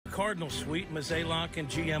Cardinals suite, Mozeliak and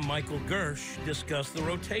GM Michael Girsch discussed the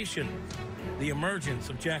rotation, the emergence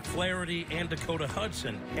of Jack Flaherty and Dakota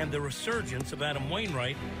Hudson, and the resurgence of Adam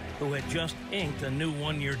Wainwright, who had just inked a new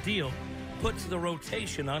one-year deal, puts the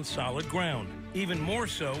rotation on solid ground. Even more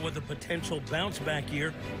so with a potential bounce-back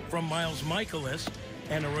year from Miles Mikolas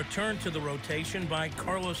and a return to the rotation by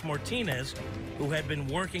Carlos Martinez, who had been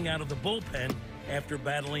working out of the bullpen after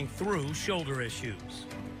battling through shoulder issues.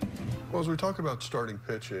 Well, as we talk about starting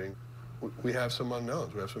pitching, we have some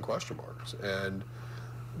unknowns, we have some question marks, and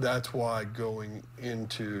that's why going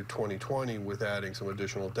into 2020 with adding some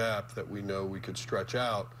additional depth that we know we could stretch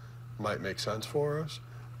out might make sense for us.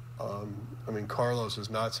 I mean, Carlos is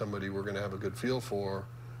not somebody we're going to have a good feel for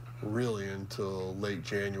really until late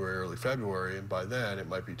January, early February, and by then it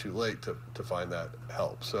might be too late to find that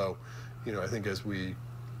help. So, you know, I think as we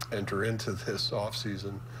enter into this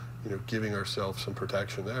offseason, you know, giving ourselves some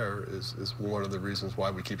protection there is one of the reasons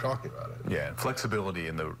why we keep talking about it. Yeah, flexibility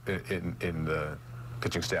in the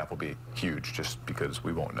pitching staff will be huge just because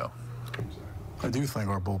we won't know. I do think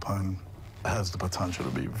our bullpen has the potential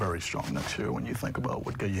to be very strong next year when you think about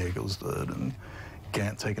what Gallegos did and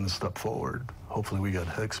Gant taking a step forward. Hopefully we get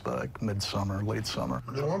Hicks back midsummer, late summer.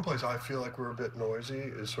 The one place I feel like we're a bit noisy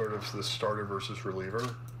is sort of the starter versus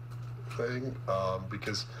reliever thing,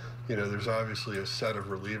 because, you know, there's obviously a set of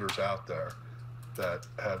relievers out there that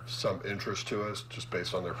have some interest to us just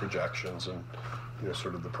based on their projections and, you know,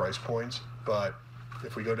 sort of the price points. But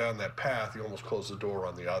if we go down that path, you almost close the door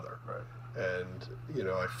on the other. Right. And, you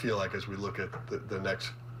know, I feel like as we look at the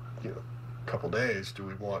next, you know, couple days, do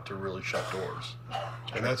we want to really shut doors?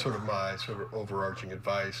 And that's sort of my sort of overarching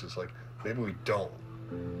advice is like, maybe we don't.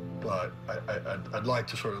 But I'd like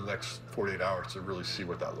to sort of the next 48 hours to really see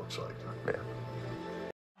what that looks like. Yeah.